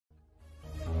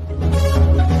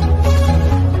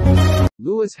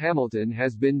Lewis Hamilton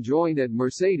has been joined at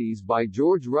Mercedes by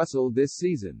Ge0rge Russell this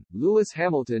season. Lewis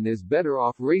Hamilton is better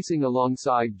off racing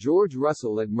alongside Ge0rge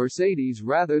Russell at Mercedes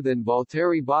rather than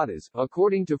Valtteri Bottas,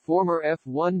 according to former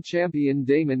F1 champion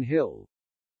Damon Hill.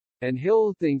 And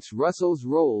Hill thinks Russell's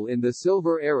role in the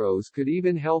Silver Arrows could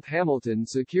even help Hamilton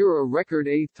secure a record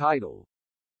 8th title.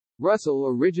 Russell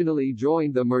originally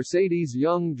joined the Mercedes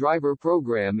Young Driver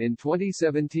program in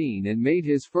 2017 and made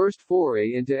his first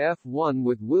foray into F1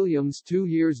 with Williams 2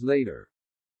 years later.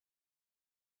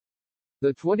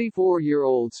 The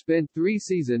 24-year-old spent 3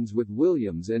 seasons with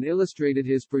Williams and illustrated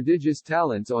his prodigious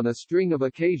talents on a string of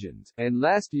occasions, and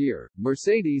last year,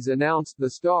 Mercedes announced the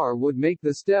star would make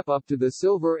the step up to the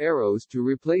Silver Arrows to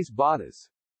replace Bottas.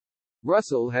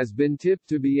 Russell has been tipped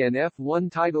to be an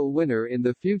F1 title winner in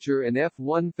the future, and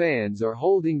F1 fans are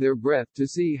holding their breath to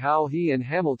see how he and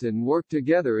Hamilton work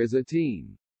together as a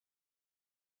team.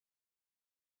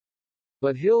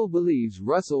 But Hill believes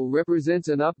Russell represents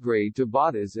an upgrade to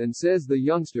Bottas and says the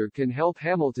youngster can help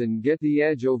Hamilton get the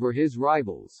edge over his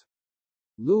rivals.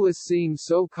 Lewis seems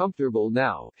so comfortable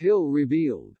now, Hill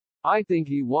revealed. I think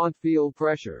he won't feel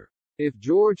pressure. If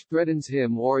Ge0rge threatens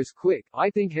him or is quick,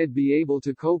 I think he'd be able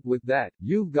to cope with that.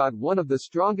 You've got one of the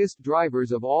strongest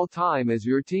drivers of all time as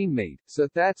your teammate, so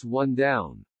that's one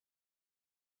down.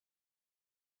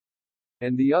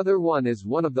 And the other one is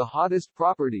one of the hottest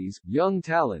properties, young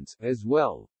talents, as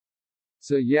well.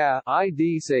 So yeah, I'd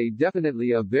say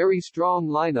definitely a very strong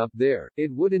lineup there.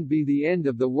 It wouldn't be the end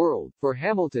of the world for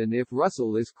Hamilton if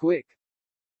Russell is quick.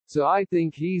 So I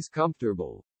think he's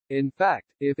comfortable. In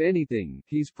fact, if anything,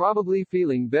 he's probably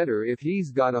feeling better if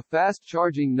he's got a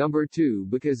fast-charging number 2,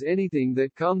 because anything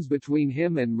that comes between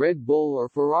him and Red Bull or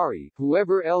Ferrari,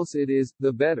 whoever else it is,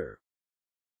 the better.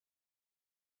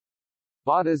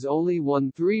 Bottas only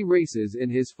won 3 races in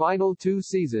his final 2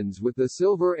 seasons with the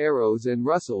Silver Arrows, and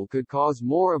Russell could cause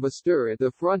more of a stir at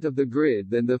the front of the grid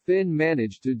than the Finn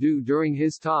managed to do during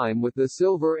his time with the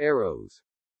Silver Arrows.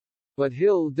 But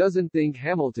Hill doesn't think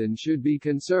Hamilton should be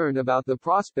concerned about the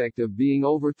prospect of being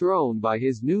overthrown by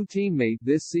his new teammate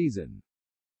this season.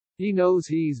 He knows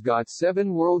he's got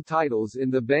 7 world titles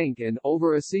in the bank, and,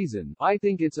 over a season, I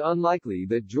think it's unlikely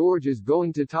that Ge0rge is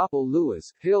going to topple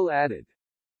Lewis, Hill added.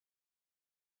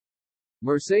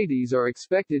 Mercedes are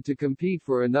expected to compete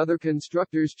for another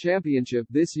Constructors' Championship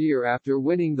this year after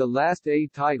winning the last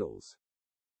 8 titles.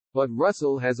 But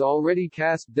Russell has already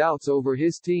cast doubts over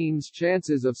his team's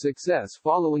chances of success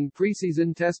following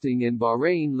preseason testing in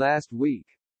Bahrain last week.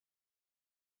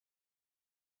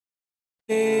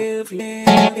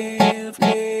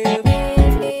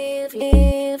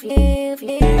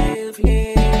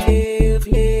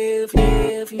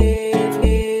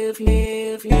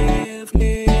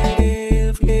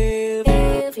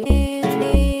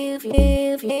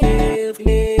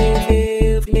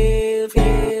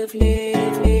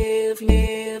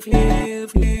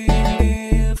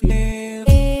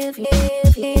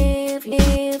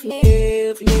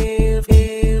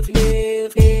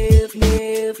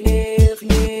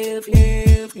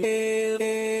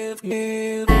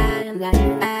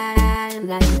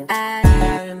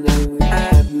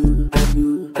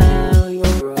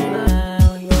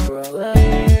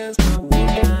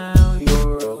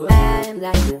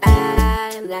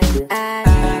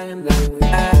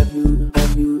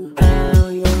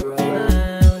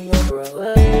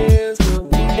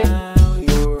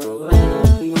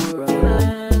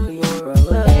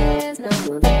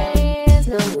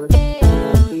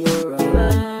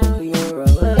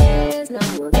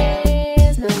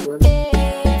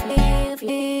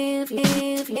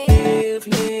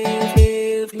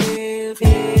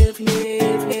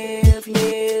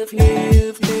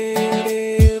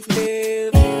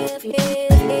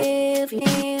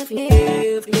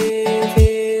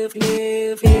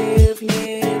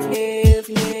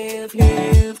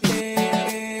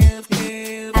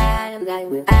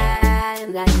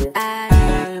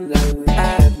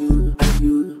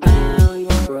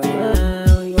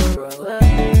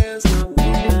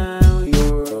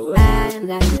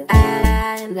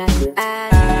 I